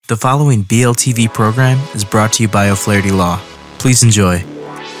The following BLTV program is brought to you by O'Flaherty Law. Please enjoy.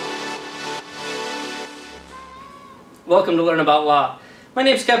 Welcome to Learn About Law. My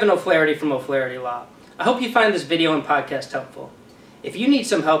name is Kevin O'Flaherty from O'Flaherty Law. I hope you find this video and podcast helpful. If you need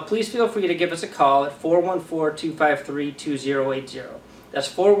some help, please feel free to give us a call at 414-253-2080.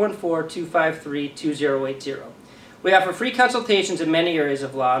 That's 414-253-2080. We offer free consultations in many areas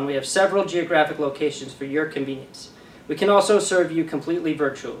of law, and we have several geographic locations for your convenience. We can also serve you completely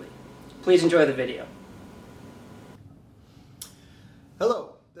virtually. Please enjoy the video.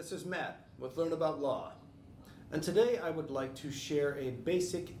 Hello, this is Matt with Learn About Law. And today I would like to share a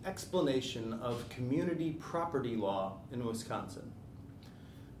basic explanation of community property law in Wisconsin.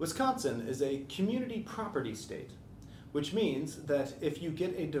 Wisconsin is a community property state, which means that if you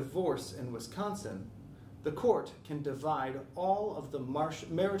get a divorce in Wisconsin, the court can divide all of the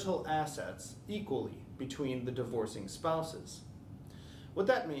marital assets equally between the divorcing spouses. What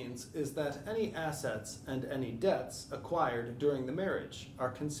that means is that any assets and any debts acquired during the marriage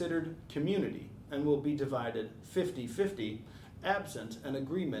are considered community and will be divided 50-50, absent an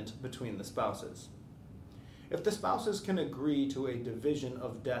agreement between the spouses. If the spouses can agree to a division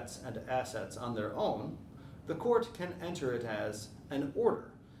of debts and assets on their own, the court can enter it as an order.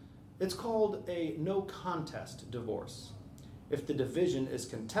 It's called a no-contest divorce. If the division is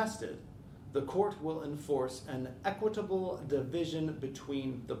contested, the court will enforce an equitable division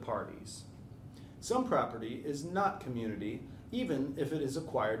between the parties. Some property is not community, even if it is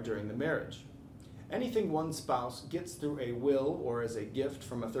acquired during the marriage. Anything one spouse gets through a will or as a gift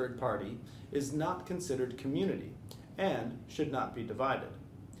from a third party is not considered community and should not be divided.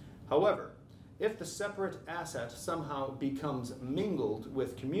 However, if the separate asset somehow becomes mingled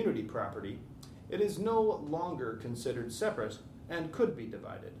with community property, it is no longer considered separate and could be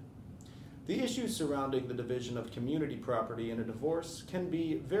divided. The issues surrounding the division of community property in a divorce can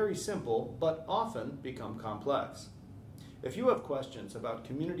be very simple, but often become complex. If you have questions about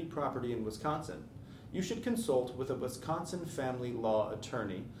community property in Wisconsin, you should consult with a Wisconsin family law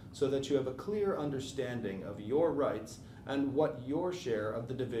attorney so that you have a clear understanding of your rights and what your share of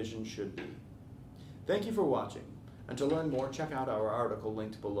the division should be. Thank you for watching, and to learn more, check out our article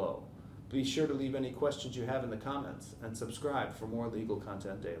linked below. Be sure to leave any questions you have in the comments, and subscribe for more legal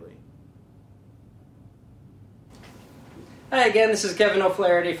content daily. Hi again, this is Kevin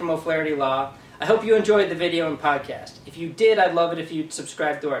O'Flaherty from O'Flaherty Law. I hope you enjoyed the video and podcast. If you did, I'd love it if you'd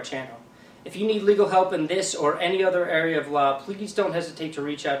subscribe to our channel. If you need legal help in this or any other area of law, please don't hesitate to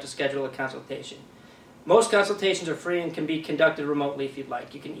reach out to schedule a consultation. Most consultations are free and can be conducted remotely if you'd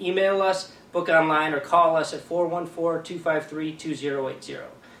like. You can email us, book online, or call us at 414-253-2080.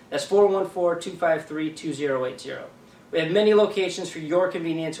 That's 414-253-2080. We have many locations for your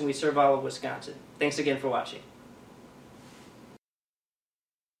convenience, and we serve all of Wisconsin. Thanks again for watching.